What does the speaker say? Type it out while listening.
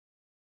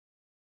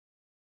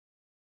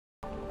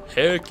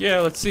Heck yeah,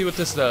 let's see what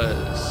this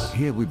does.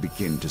 Here we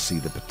begin to see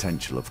the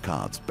potential of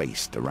cards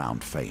based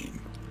around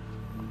fame.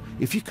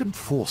 If you can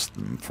force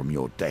them from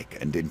your deck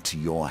and into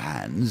your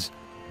hands,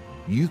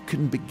 you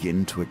can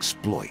begin to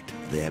exploit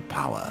their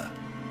power.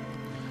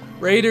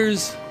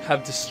 Raiders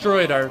have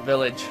destroyed our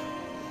village,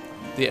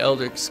 the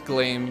elder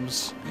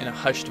exclaims in a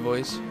hushed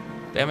voice.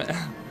 Damn it.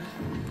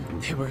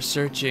 They were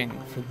searching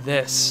for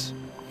this.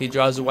 He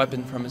draws a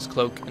weapon from his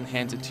cloak and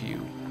hands it to you.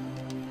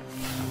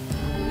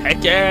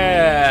 Heck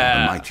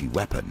yeah! A mighty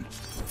weapon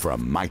for a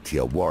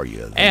mightier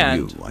warrior than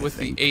and you, I with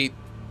think. the 8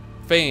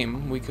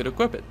 fame, we could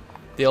equip it.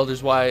 The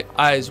elder's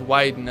eyes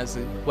widen as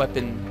the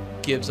weapon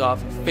gives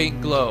off a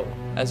faint glow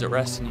as it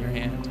rests in your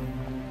hand.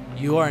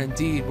 You are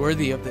indeed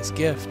worthy of this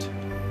gift,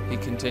 he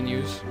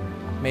continues.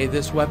 May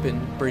this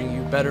weapon bring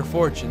you better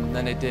fortune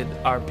than it did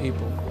our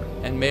people,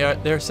 and may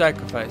their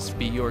sacrifice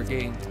be your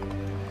gain.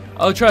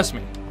 Oh, trust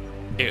me,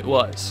 it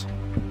was.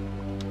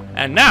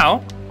 And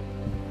now,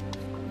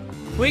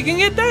 we can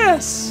get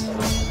this!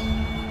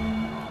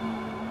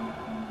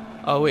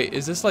 Oh wait,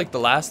 is this like the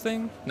last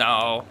thing?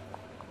 No.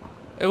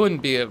 It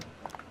wouldn't be a...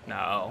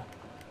 No.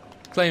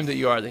 Claim that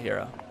you are the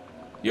hero.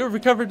 You have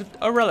recovered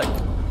a relic.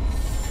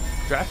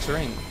 Drax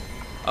ring.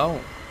 Oh.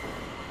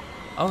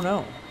 Oh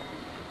no.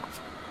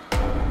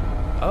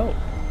 Oh.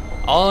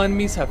 All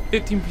enemies have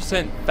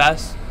 15%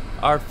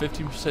 are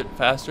 15%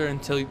 faster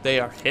until they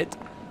are hit.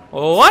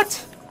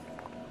 What?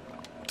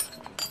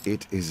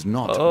 It is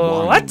not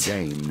What? one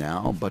game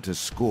now, but a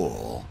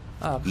score.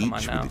 Oh, come Each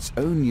on now. with its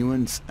own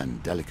nuance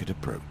and delicate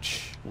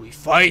approach. We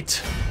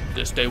fight.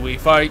 This day we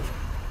fight.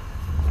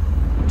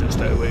 This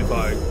day we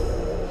fight.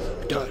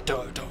 Da,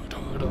 da, da,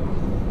 da, da.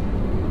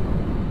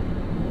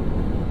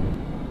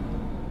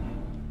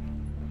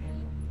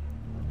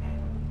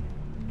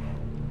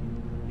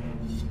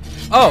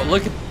 Oh,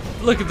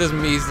 look at this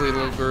measly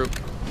little group.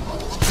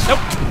 Nope.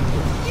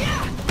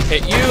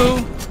 Hit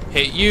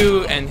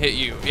you, and hit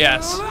you.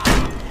 Yes.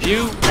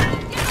 You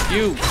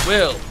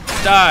will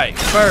die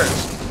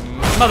first,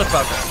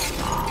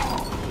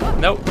 motherfucker.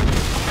 Nope.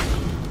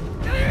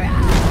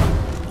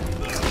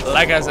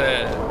 Like I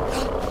said.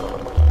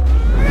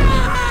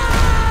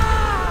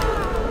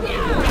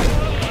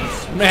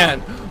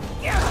 Man.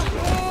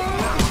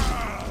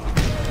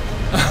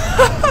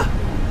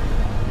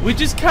 We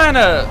just kind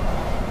of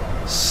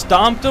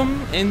stomped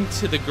them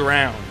into the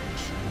ground.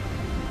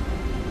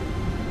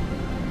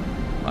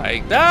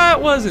 Like,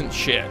 that wasn't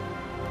shit.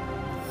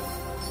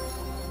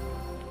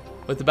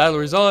 With the battle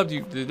resolved,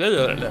 you...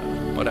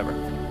 Whatever.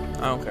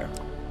 I don't care.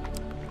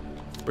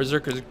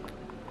 Berserker's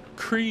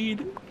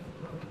Creed.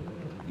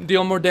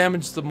 Deal more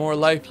damage the more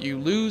life you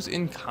lose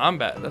in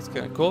combat. That's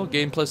kind of cool.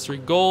 Gain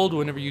 +3 gold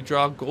whenever you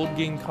draw a gold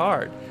gain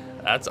card.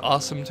 That's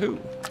awesome too.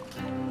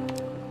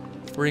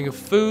 Ring of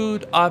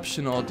Food,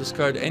 optional.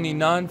 Discard any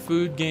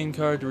non-food gain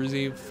card to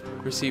receive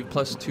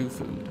 +2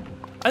 food.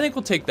 I think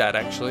we'll take that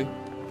actually.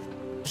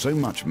 So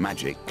much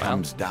magic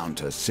comes down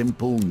to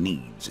simple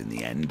needs in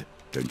the end,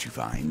 don't you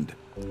find?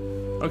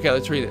 Okay,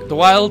 let's read it. The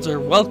wilds are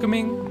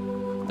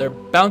welcoming, their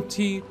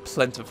bounty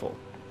plentiful.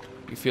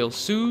 You feel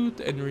soothed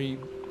and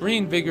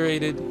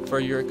reinvigorated for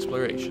your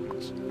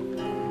explorations.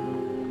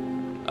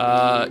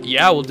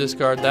 Yeah, we'll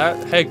discard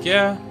that. Heck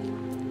yeah.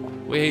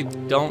 We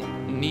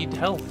don't need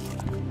health.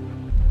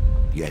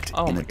 Yet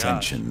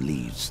inattention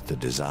leads to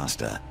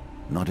disaster.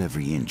 Not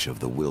every inch of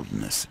the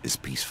wilderness is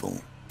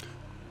peaceful.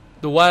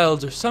 The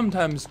wilds are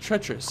sometimes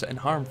treacherous and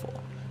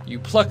harmful. You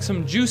pluck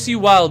some juicy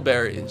wild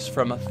berries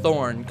from a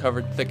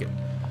thorn-covered thicket.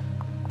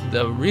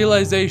 The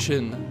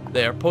realization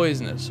they are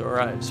poisonous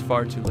arrives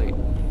far too late.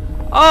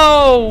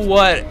 Oh,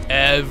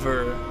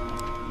 whatever.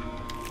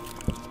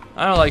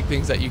 I don't like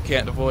things that you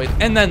can't avoid.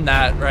 And then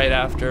that right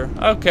after.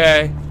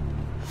 Okay.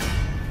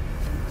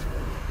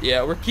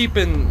 Yeah, we're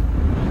keeping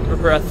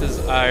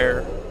Breath's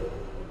Ire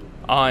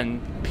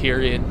on,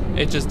 period.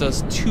 It just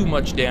does too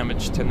much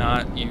damage to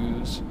not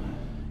use.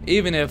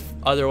 Even if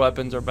other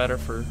weapons are better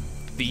for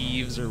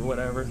thieves or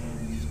whatever.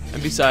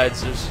 And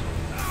besides,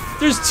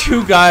 there's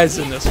 2 guys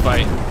in this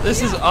fight.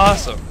 This is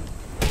awesome.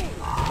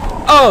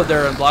 Oh,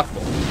 they're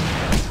unblockable.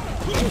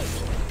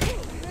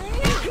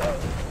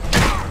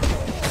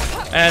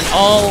 And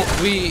all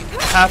we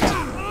have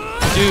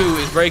to do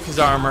is break his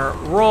armor,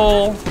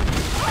 roll,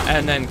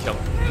 and then kill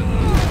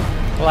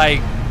him.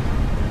 Like,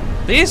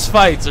 these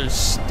fights are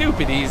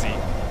stupid easy.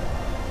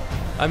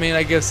 I mean,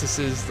 I guess this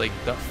is like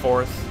the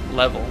 4th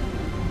level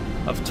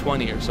of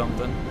 20 or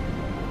something.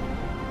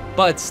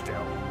 But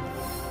still.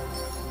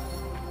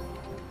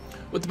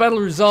 With the battle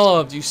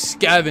resolved, you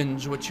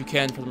scavenge what you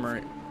can from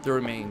the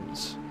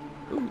remains.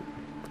 Ooh.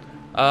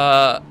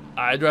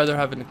 I'd rather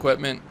have an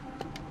equipment.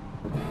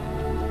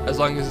 As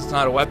long as it's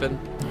not a weapon.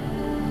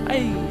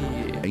 Hey.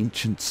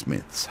 Ancient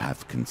smiths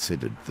have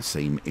considered the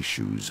same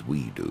issues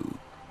we do.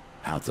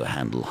 How to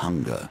handle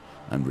hunger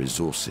and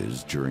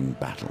resources during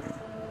battle.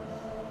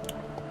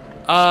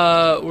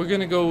 We're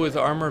gonna go with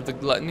Armor of the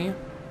Gluttony.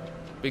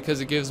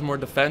 Because it gives more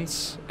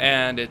defense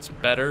and it's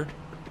better.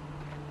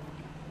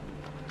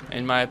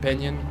 In my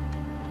opinion.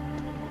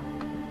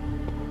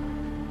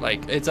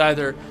 Like, it's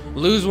either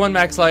lose 1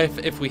 max life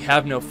if we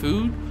have no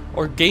food,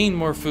 or gain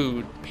more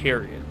food,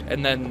 period.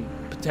 And then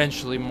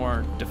potentially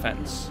more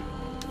defense.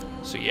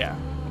 So yeah.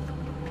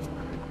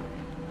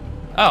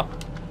 Oh.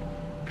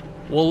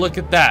 Well, look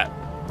at that.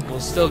 We'll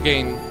still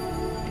gain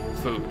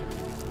food.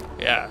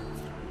 Yeah.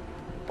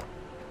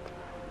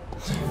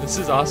 This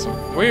is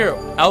awesome. We're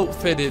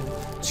outfitted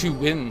to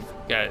win,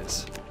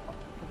 guys.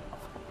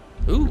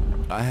 Ooh.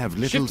 I have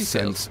little Shifty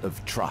sense sales.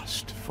 of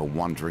trust for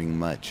wandering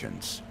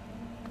merchants.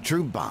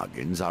 True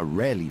bargains are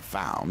rarely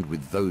found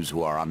with those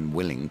who are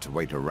unwilling to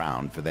wait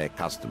around for their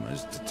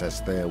customers to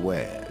test their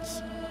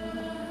wares.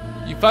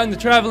 You find the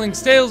traveling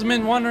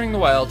salesman wandering the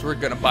wilds. We're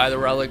gonna buy the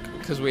relic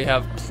because we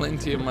have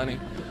plenty of money.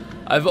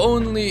 I've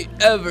only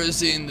ever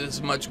seen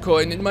this much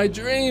coin in my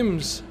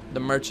dreams. The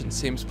merchant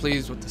seems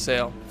pleased with the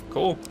sale.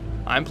 Cool.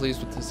 I'm pleased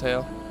with the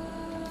sale.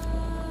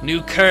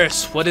 New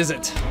curse. What is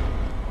it?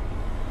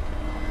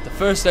 The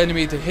first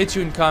enemy to hit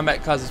you in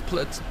combat causes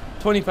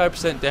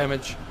 25%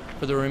 damage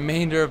for the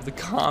remainder of the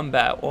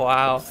combat.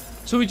 Wow.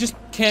 So we just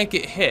can't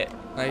get hit.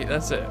 Like,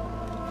 that's it.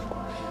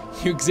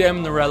 You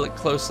examine the relic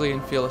closely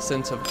and feel a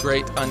sense of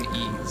great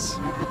unease.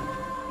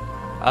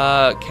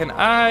 Can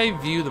I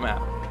view the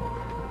map?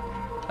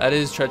 That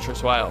is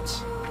Treacherous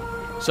Wilds.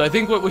 So I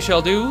think what we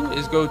shall do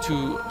is go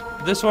to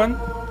this one,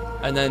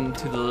 and then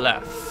to the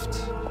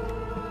left.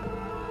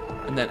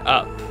 And then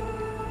up.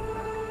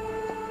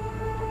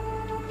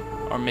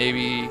 Or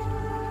maybe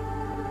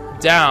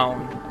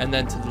down, and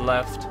then to the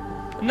left,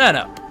 and then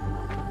up.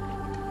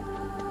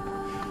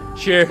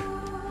 Sure.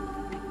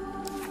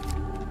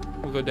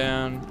 We'll go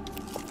down.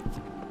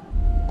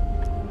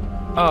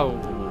 Oh.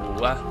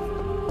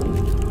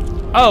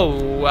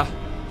 Oh.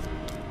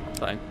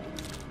 Fine.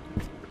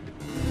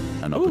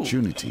 An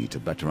opportunity to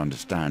better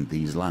understand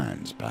these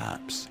lands,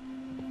 perhaps.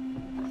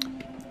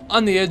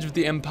 On the edge of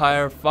the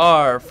empire,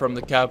 far from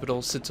the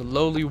capital, sits a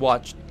lonely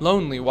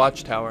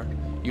watchtower.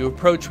 You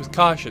approach with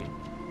caution,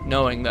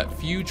 knowing that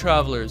few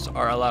travelers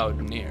are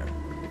allowed near.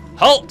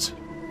 Halt!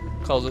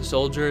 Calls a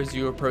soldier as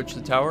you approach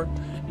the tower.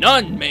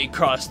 None may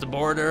cross the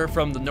border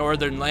from the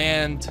northern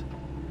land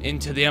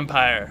into the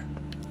empire.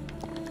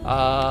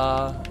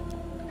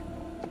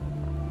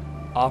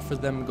 Offer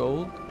them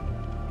gold?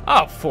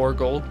 Ah, 4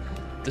 gold.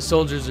 The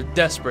soldiers are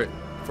desperate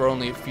for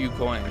only a few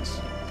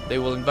coins. They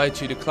will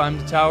invite you to climb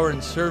the tower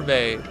and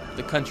survey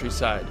the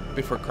countryside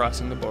before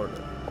crossing the border.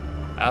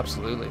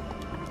 Absolutely.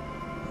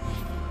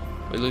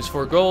 We lose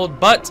 4 gold,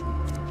 but...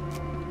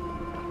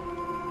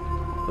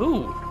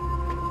 Ooh.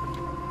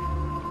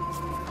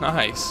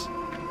 Nice.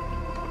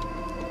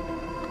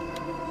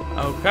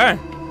 Okay.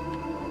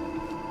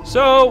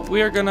 So,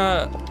 we are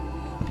gonna...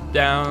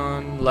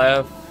 down,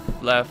 left,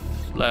 left,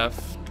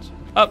 left,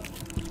 up.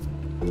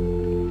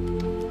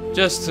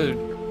 Just to...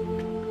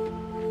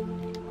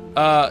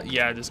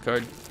 yeah,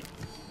 discard.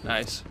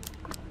 Nice.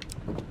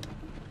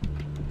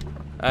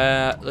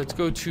 Let's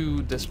go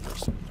to this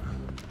person.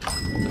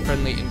 The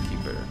friendly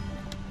innkeeper.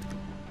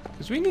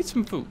 Because we need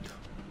some food.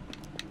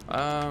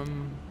 Yeah,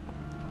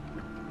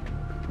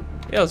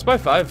 let's buy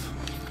 5.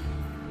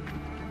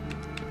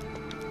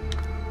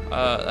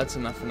 That's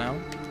enough for now.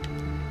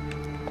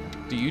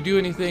 Do you do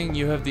anything?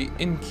 You have the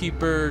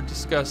innkeeper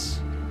discuss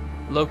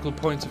local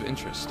points of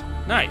interest.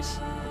 Nice.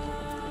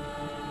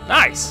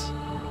 Nice.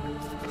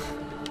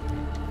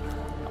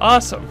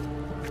 Awesome.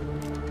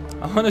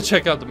 I want to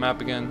check out the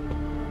map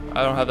again.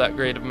 I don't have that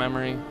great of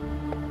memory.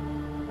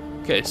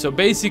 Okay, so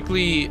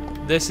basically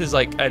this is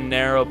like a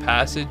narrow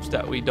passage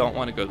that we don't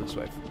want to go this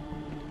way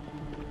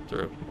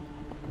through.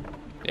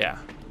 Yeah.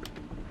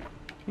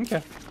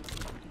 Okay.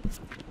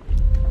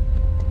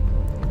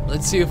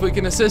 Let's see if we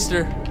can assist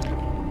her.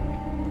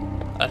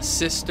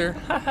 Assist her?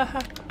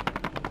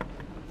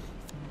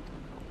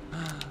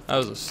 That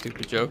was a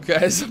stupid joke,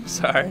 guys. I'm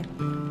sorry.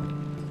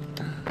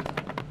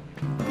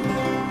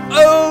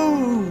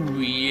 Oh,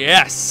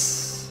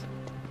 yes.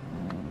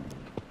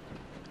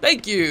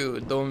 Thank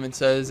you, the woman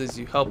says as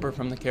you help her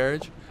from the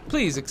carriage.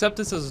 Please accept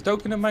this as a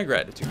token of my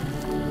gratitude.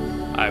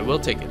 I will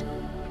take it.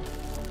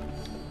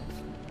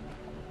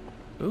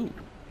 Ooh.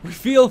 We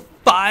feel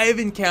 5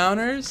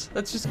 encounters?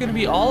 That's just gonna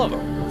be all of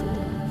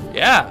them.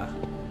 Yeah.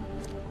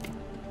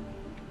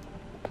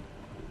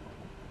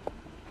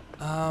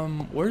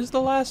 Where's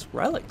the last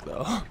relic,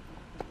 though?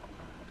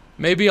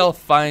 Maybe I'll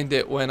find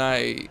it when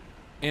I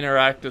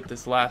interact with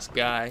this last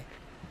guy.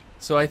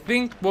 So I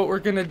think what we're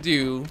gonna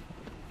do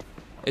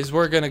is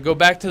we're gonna go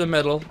back to the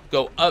middle,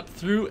 go up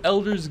through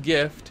Elder's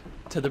Gift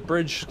to the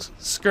bridge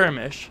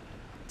skirmish,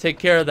 take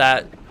care of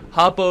that,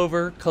 hop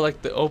over,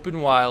 collect the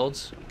open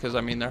wilds, because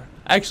I mean they're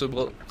actually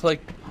we'll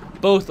collect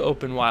both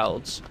open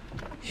wilds,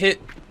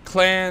 hit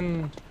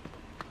Clan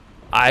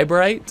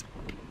Eyebright,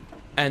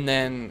 and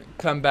then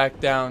come back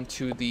down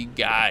to the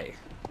guy.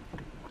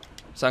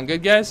 Sound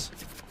good, guys?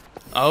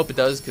 I hope it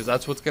does, because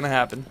that's what's gonna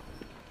happen.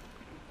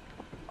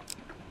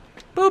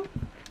 Boop,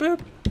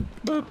 boop,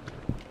 boop,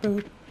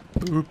 boop,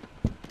 boop,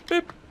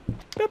 boop,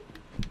 boop,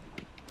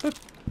 boop.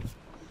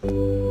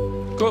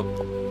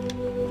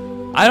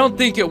 Cool. I don't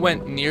think it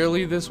went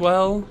nearly this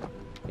well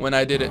when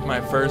I did it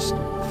my first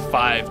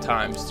 5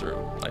 times through.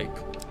 Like,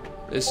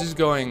 this is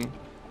going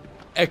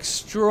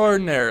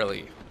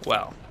extraordinarily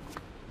well.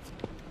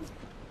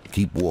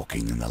 Keep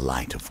walking in the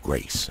light of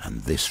grace,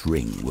 and this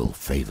ring will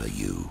favor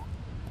you.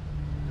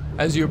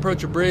 As you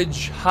approach a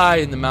bridge high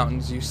in the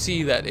mountains, you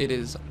see that it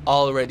is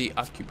already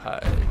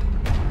occupied.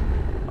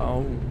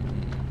 Oh.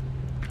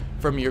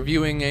 From your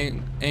viewing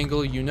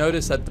angle, you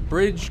notice that the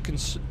bridge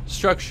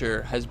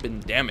structure has been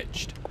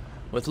damaged.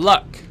 With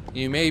luck,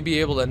 you may be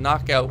able to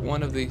knock out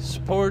one of the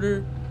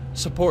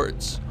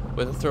supports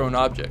with a thrown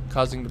object,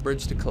 causing the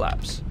bridge to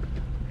collapse.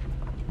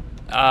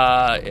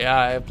 Yeah,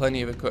 I have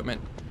plenty of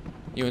equipment.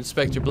 You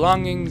inspect your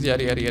belongings,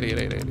 yada yada yada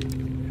yada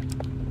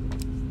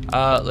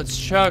yada. Let's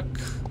check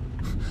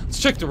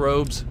the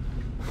robes.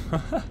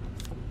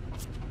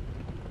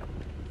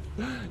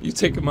 You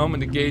take a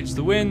moment to gauge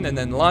the wind and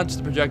then launch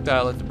the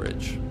projectile at the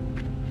bridge.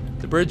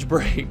 The bridge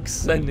breaks,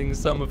 sending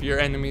some of your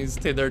enemies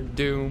to their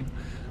doom.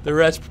 The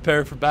rest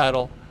prepare for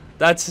battle.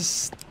 That's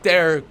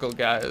hysterical,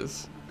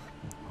 guys.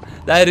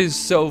 That is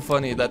so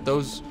funny that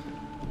the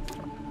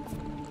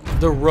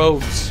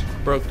robes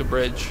broke the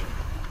bridge.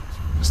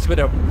 Must have been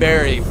a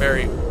very,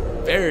 very,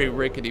 very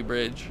rickety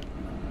bridge.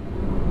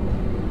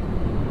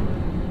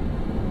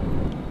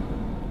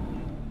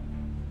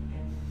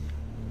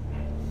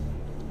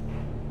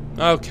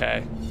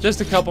 Okay,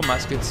 just a couple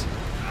muskets.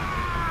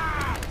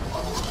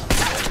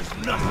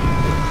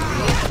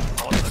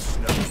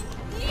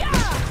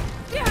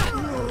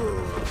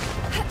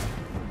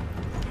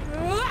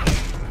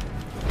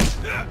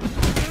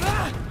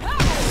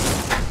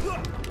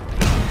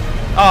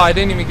 Oh, I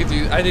didn't even get to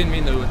use, I didn't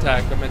mean to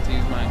attack. I meant to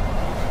use my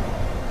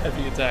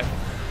heavy attack.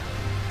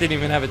 Didn't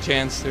even have a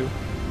chance to.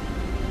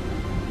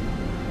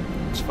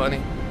 It's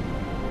funny.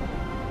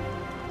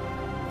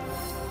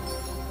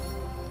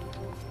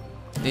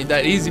 Need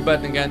that easy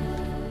button again.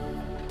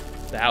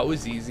 That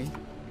was easy.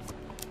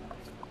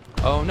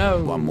 Oh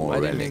no. One more I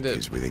didn't relic mean to,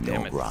 is within damn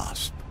your it.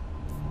 grasp.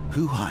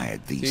 Who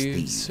hired these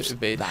thieves?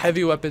 Evade That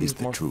heavy weapons is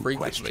the more true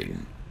frequently.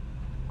 question.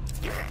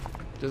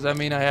 Does that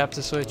mean I have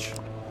to switch?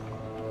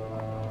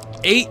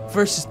 8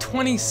 versus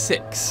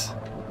 26.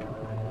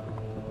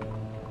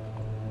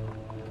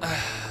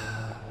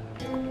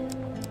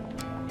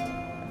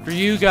 For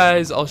you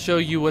guys, I'll show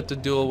you what the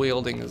dual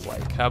wielding is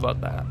like. How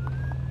about that?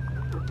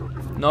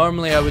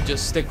 Normally I would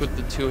just stick with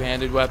the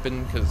two-handed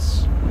weapon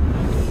because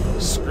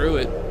screw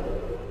it.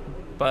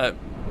 But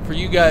for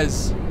you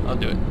guys, I'll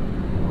do it.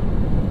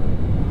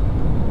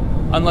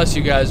 Unless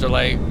you guys are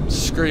like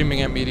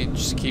screaming at me to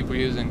just keep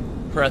using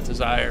Breath's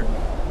Ire.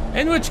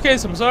 In which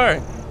case, I'm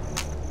sorry.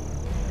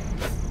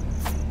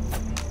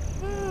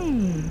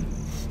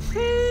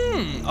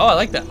 Oh, I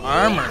like that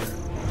armor.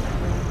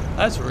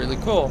 That's really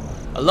cool.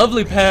 A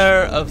lovely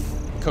pair of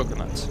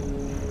coconuts.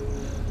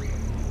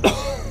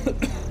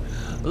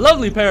 A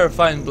lovely pair of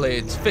fine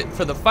blades, fit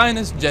for the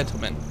finest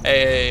gentleman.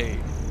 Hey,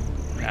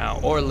 now,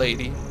 or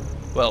lady.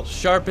 Well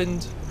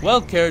sharpened, well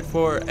cared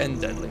for,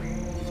 and deadly.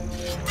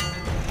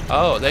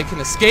 Oh, they can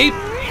escape?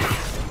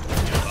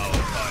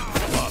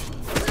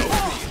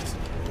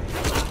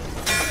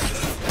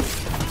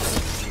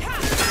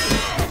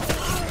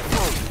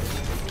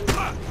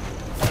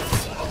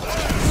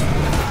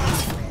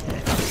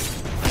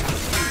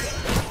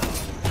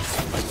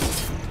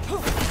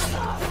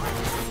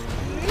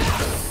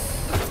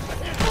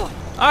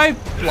 I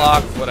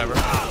block, whatever.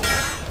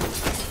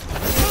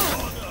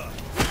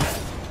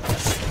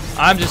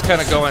 I'm just kind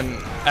of going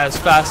as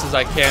fast as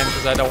I can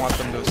because I don't want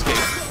them to escape.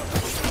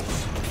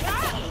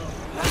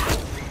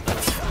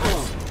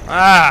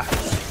 Ah!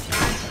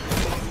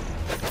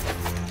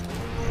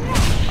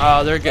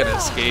 Oh, they're gonna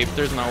escape.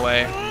 There's no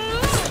way.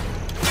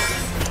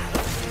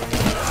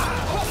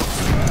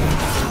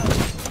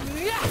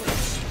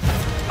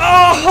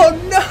 Oh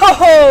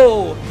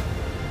no!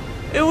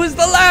 It was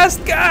the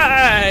last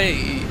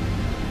guy!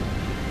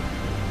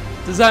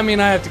 Does that mean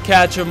I have to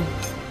catch him?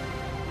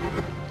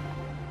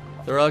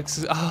 The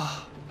relics.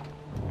 Oh.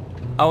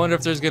 I wonder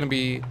if there's gonna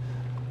be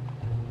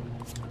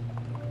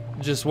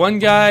just one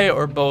guy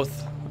or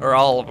both, or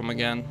all of them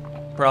again.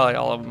 Probably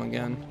all of them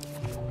again.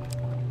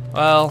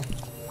 Well,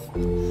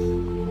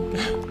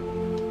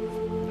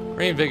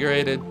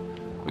 reinvigorated.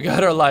 We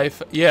got our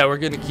life. Yeah, we're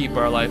gonna keep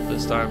our life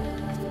this time.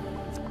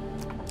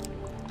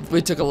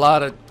 We took a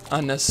lot of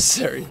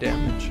unnecessary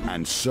damage.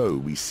 And so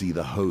we see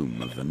the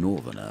home of the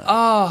Northerner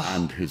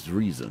and his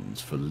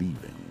reasons for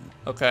leaving.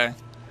 Okay,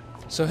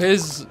 so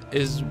his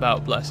is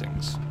about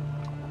blessings.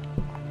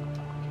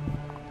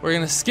 We're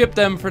gonna skip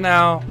them for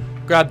now.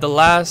 Grab the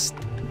last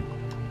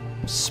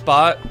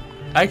spot.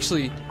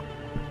 Actually,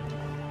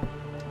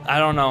 I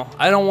don't know.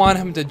 I don't want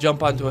him to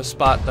jump onto a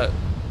spot that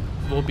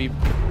will be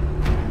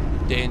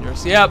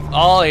dangerous. Yep,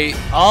 all 8.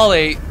 All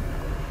 8.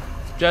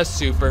 Just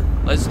super.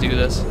 Let's do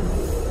this.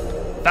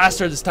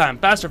 Faster this time.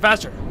 Faster,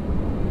 faster.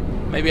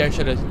 Maybe I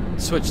should have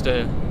switched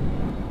to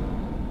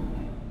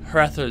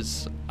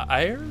Breath's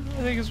Ire,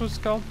 I think is what it's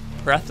called.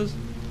 Breath's?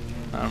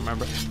 I don't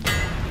remember.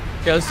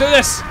 Okay, let's do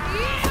this.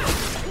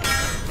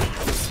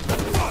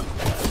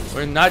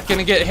 We're not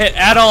gonna get hit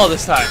at all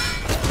this time.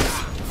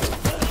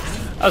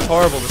 That was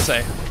horrible to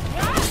say.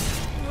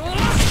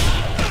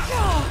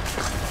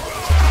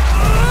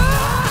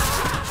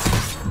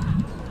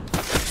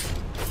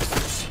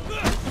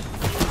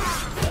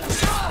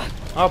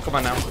 Oh, come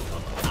on now.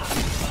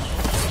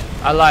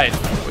 I lied.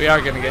 We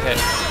are gonna get hit.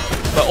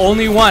 But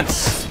only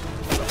once.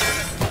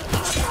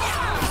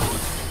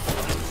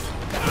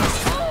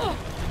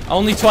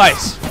 Only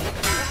twice.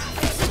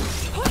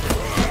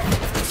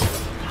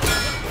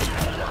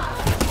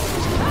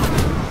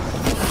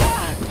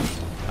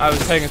 I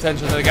was paying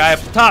attention to the guy up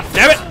the top.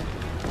 Damn it!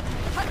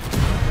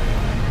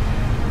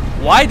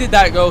 Why did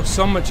that go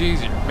so much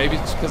easier? Maybe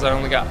it's because I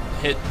only got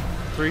hit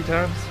 3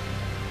 times?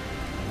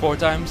 4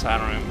 times? I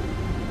don't know.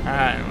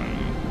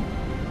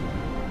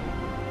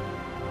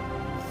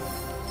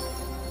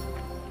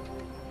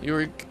 You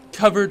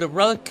recovered a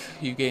relic.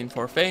 You gained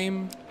 4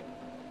 fame.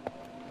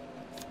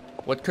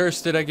 What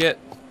curse did I get?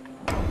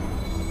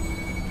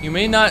 You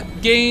may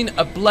not gain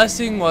a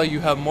blessing while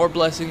you have more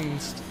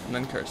blessings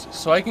than curses.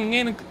 So I can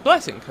gain a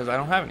blessing because I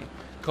don't have any.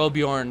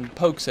 Kolbjorn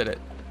pokes at it.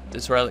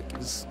 This relic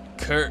is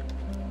cursed.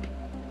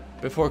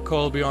 Before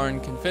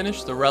Kolbjorn can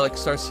finish, the relic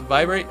starts to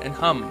vibrate and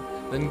hum,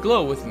 then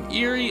glow with an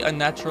eerie,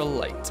 unnatural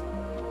light.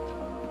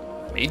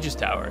 Mage's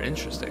Tower,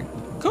 interesting.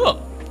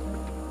 Cool.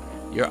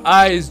 Your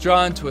eye is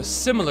drawn to a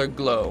similar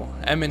glow,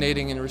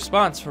 emanating in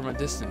response from a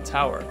distant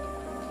tower.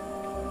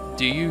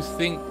 Do you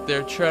think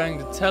they're trying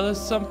to tell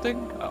us something?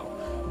 Oh.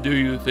 Do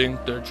you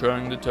think they're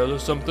trying to tell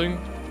us something?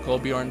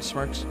 Kolbjorn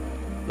smirks.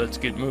 Let's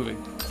get moving.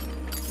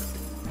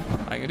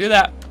 I can do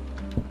that.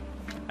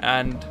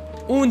 And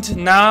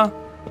now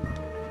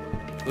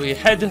we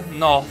head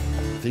north.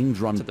 Things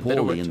run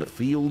poorly in the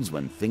fields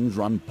when things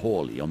run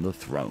poorly on the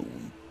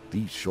throne.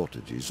 These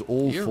shortages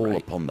all fall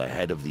upon the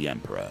head of the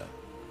emperor.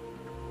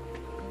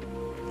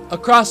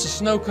 Across a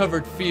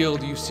snow-covered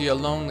field, you see a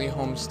lonely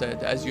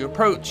homestead. As you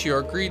approach, you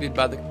are greeted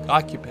by the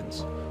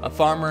occupants, a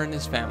farmer and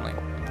his family.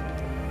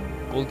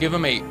 We'll give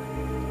him 8.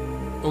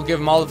 We'll give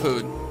him all the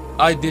food.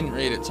 I didn't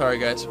read it, sorry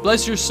guys.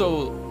 Bless your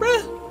soul.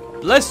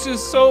 Bless your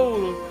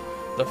soul.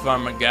 The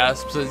farmer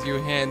gasps as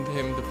you hand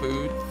him the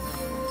food.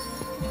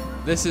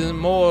 This is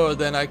more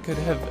than I could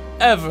have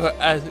ever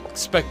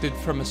expected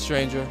from a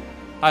stranger.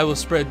 I will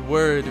spread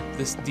word of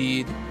this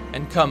deed,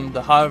 and come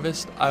the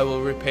harvest, I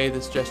will repay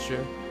this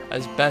gesture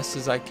as best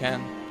as I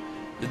can.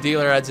 The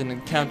dealer adds an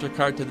encounter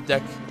card to the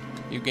deck.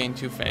 You gain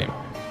 2 fame.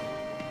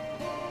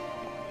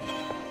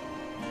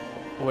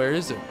 Where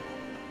is it,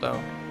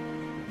 though?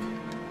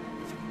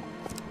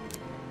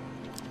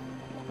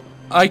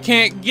 I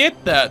can't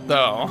get that,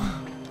 though.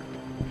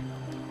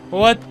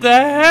 What the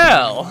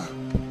hell?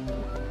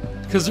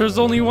 Because there's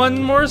only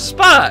one more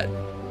spot.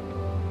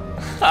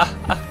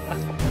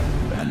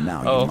 And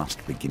now you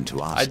must begin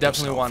to ask I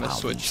definitely want to how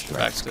switch these back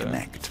threats to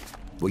connect.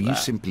 Were you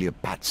simply a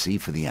patsy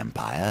for the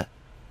Empire,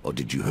 or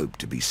did you hope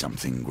to be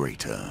something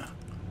greater?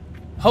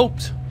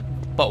 Hoped,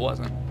 but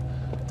wasn't.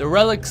 The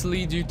relics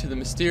lead you to the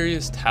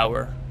mysterious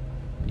tower.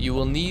 You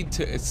will need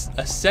to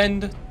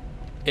ascend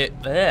it.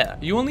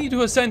 You will need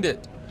to ascend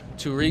it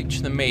to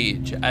reach the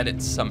mage at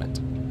its summit.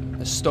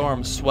 The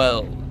storm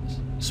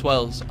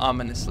swells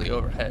ominously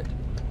overhead.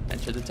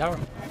 Enter the tower.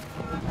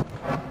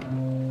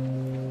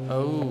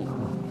 Oh.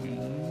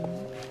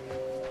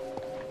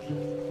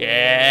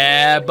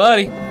 Yeah,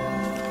 buddy.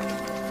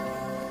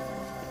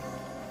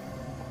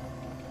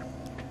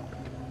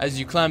 As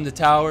you climb the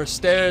tower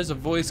stairs, a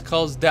voice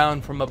calls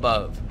down from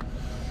above.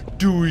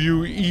 Do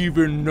you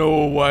even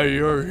know why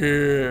you're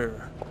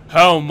here?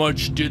 How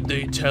much did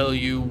they tell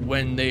you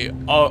when they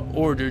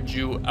ordered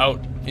you out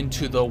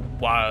into the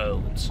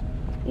wilds?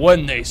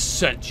 When they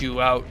sent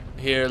you out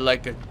here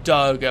like a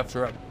dog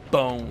after a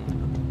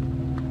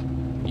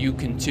bone? You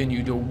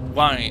continue to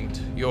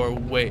wind your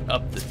way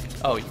up the...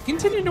 Oh, you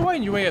continue to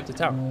wind your way up the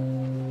tower.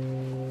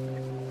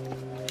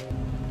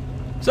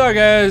 Sorry,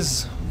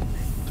 guys.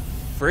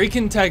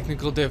 Freaking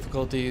technical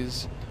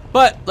difficulties.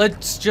 But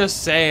let's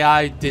just say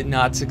I did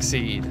not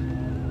succeed.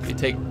 You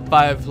take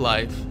 5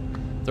 life.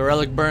 The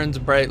relic burns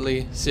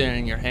brightly,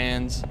 searing your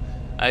hands.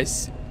 I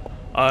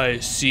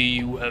see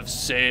you have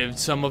saved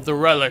some of the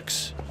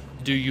relics.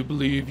 Do you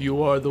believe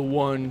you are the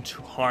one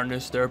to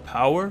harness their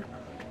power?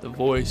 The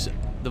voice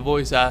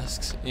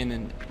asks in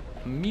an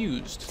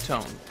amused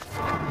tone.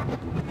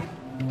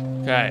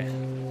 Okay.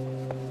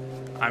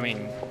 I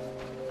mean...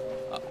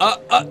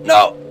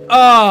 no!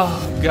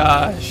 Oh,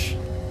 gosh.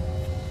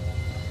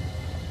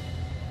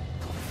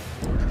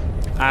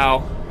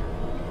 Ow.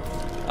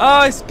 Oh,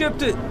 I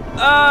skipped it!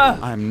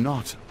 I'm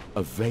not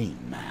a vain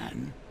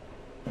man.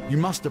 You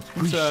must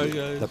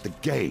appreciate that the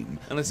game,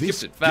 and I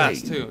skipped it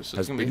fast too, so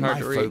it's gonna be hard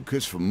to read. Has been my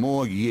focus for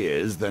more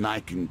years than I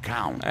can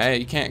count. Hey,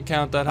 you can't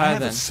count that high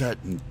then. I have a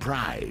certain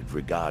pride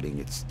regarding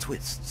its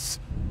twists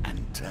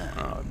and turns.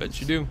 Oh, I bet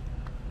you do.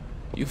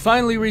 You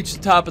finally reach the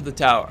top of the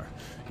tower.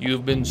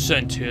 You've been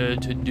sent here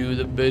to do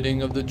the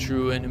bidding of the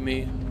true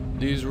enemy.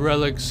 These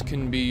relics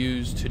can be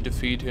used to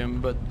defeat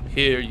him, but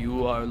here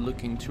you are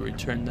looking to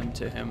return them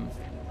to him.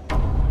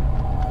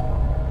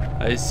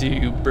 I see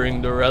you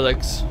bring the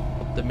relics,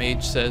 the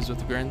mage says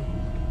with a grin.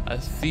 A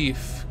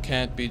thief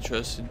can't be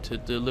trusted to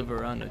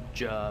deliver on a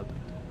job,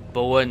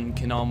 but one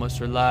can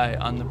almost rely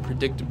on the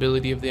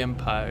predictability of the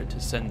Empire to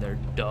send their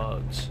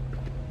dogs.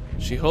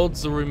 She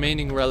holds the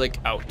remaining relic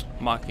out,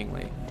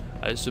 mockingly.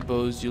 I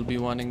suppose you'll be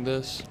wanting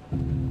this?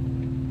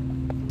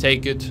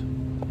 Take it,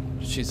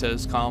 she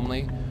says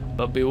calmly,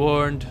 but be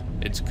warned,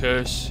 its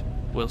curse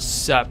will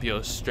sap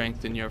your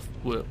strength and your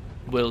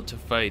will to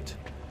fight,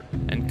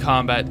 and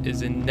combat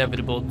is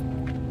inevitable,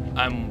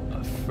 I'm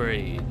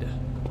afraid.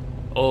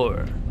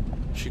 Or,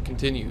 she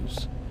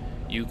continues,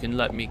 you can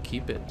let me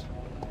keep it,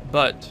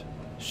 but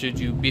should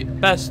you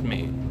best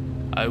me,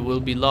 I will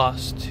be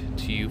lost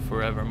to you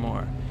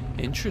forevermore.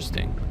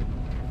 Interesting.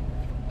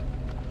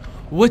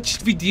 What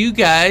should we do,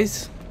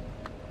 guys?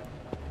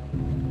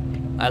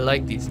 I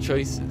like these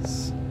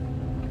choices.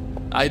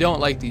 I don't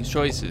like these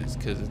choices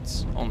because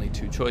it's only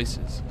 2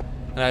 choices,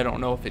 and I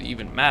don't know if it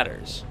even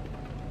matters.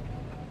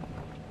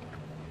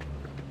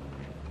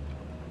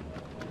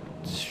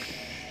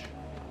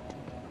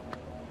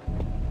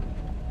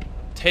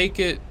 Take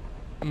it.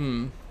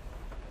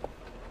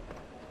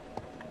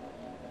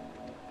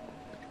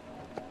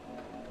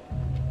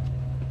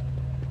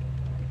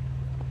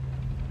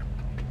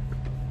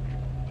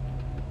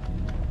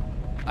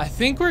 I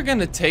think we're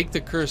gonna take the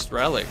cursed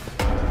relic.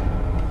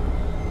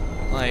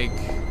 Like,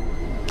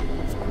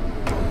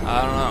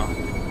 I don't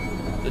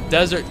know. The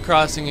desert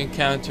crossing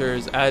encounter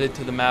is added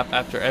to the map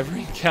after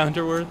every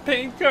encounter worth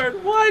paint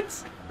card.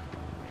 What?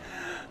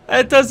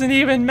 That doesn't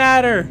even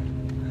matter.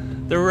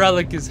 The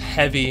relic is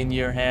heavy in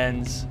your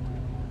hands.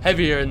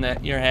 Heavier in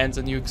your hands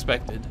than you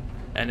expected,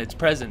 and its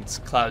presence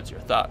clouds your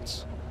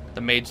thoughts.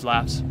 The mage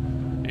laughs.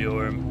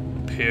 Your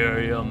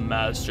Imperial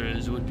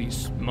masters would be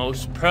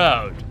most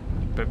proud.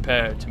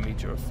 Prepare to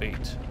meet your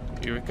fate.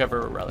 You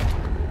recover a relic.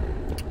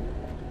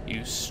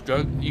 You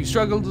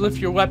struggle to lift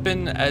your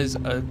weapon as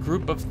a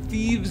group of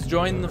thieves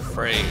join the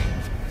fray.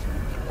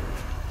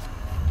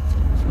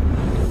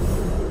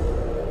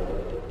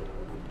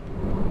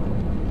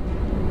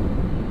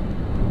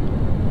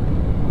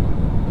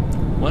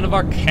 One of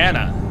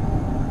Arcana.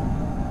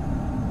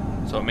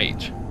 So a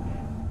mage.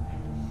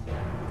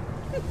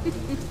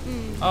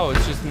 Oh,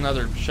 it's just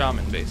another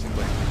shaman,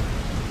 basically.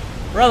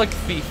 Relic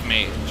thief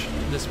mage.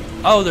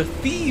 Oh, they're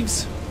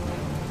thieves.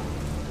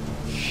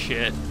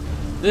 Shit.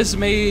 This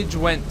mage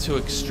went to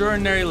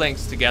extraordinary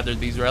lengths to gather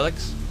these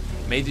relics.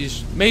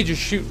 Mages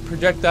shoot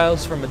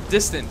projectiles from a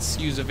distance,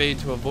 use evade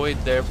to avoid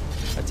their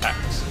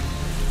attacks.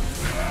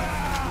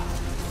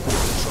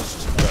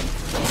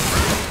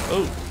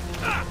 Oh.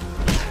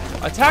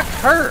 Attack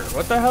her!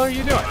 What the hell are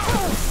you doing?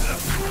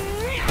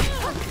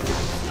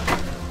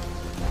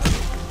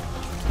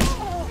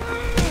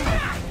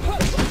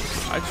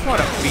 I just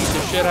want to beat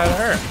the shit out of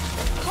her.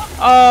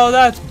 Oh,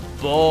 that's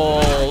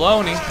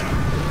baloney.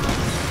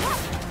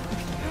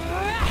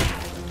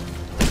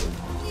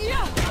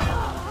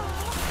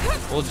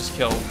 We'll just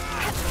kill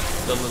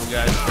the little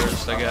guys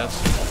first, I guess.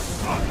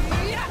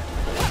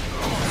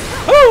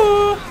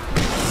 Ooh!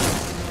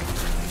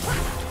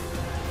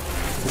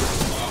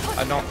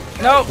 I don't.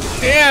 No!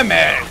 Damn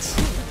it!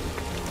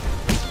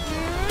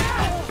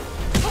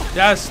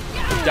 Just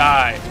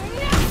die.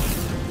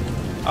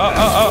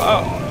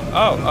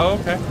 Oh,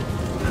 okay.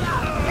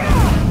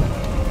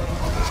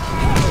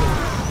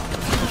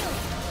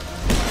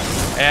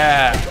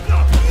 Yeah.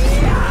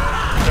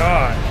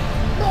 God.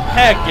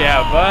 Heck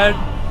yeah, bud.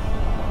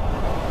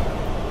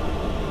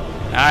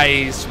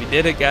 Nice, we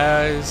did it,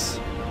 guys.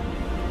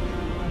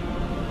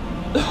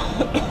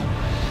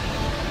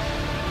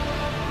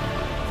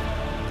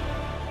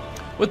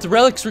 With the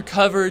relics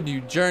recovered,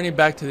 you journey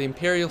back to the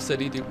Imperial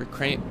City to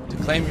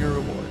claim your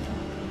reward.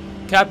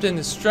 Captain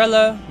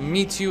Estrella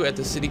meets you at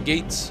the city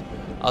gates.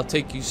 I'll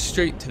take you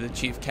straight to the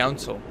Chief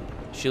Council.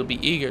 She'll be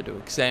eager to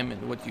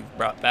examine what you've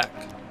brought back.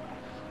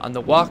 On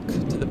the walk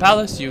to the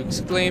palace, you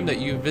exclaim that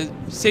you've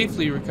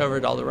safely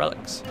recovered all the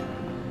relics.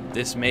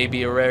 This may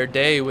be a rare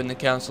day when the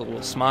council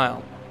will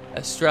smile.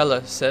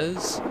 Estrella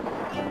says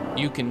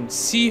you can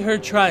see her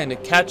trying to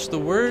catch the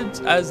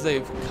words as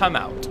they've come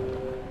out.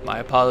 My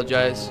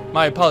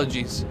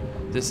apologies.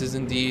 This is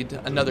indeed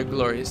another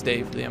glorious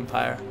day for the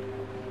Empire.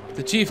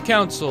 The Chief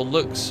Council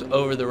looks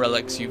over the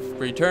relics you've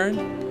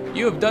returned.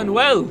 You have done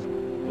well.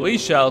 We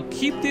shall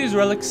keep these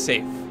relics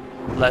safe,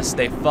 lest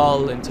they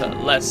fall into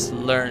less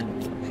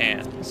learned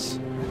hands.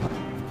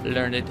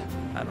 Learned,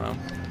 I don't know.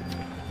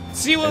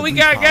 See what we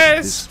got,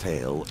 guys. This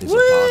tale is a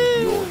part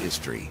of your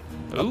history,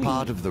 a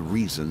part of the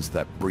reasons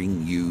that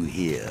bring you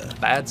here.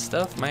 Bad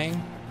stuff,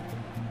 man.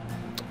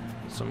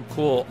 Some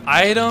cool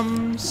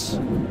items.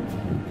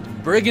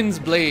 Brigand's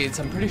blades.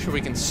 I'm pretty sure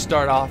we can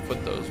start off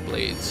with those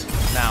blades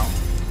now.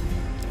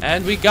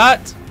 And we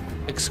got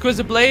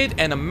Exquisite Blade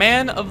and a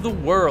Man of the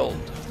World.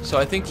 So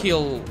I think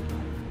he'll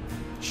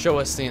show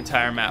us the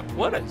entire map.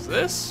 What is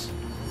this?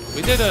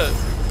 We did a...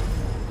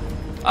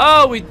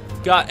 Oh, we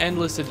got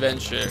Endless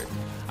Adventure.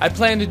 I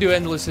plan to do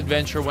Endless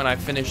Adventure when I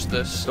finish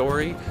the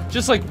story.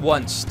 Just like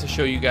once to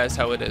show you guys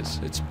how it is.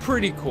 It's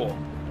pretty cool.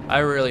 I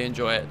really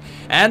enjoy it.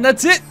 And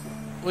that's it.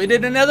 We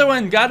did another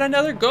one. Got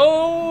another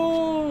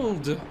gold.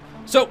 world.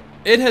 So,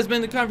 it has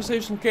been the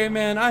Conversational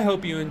Caveman. I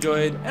hope you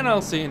enjoyed, and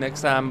I'll see you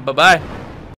next time. Bye-bye.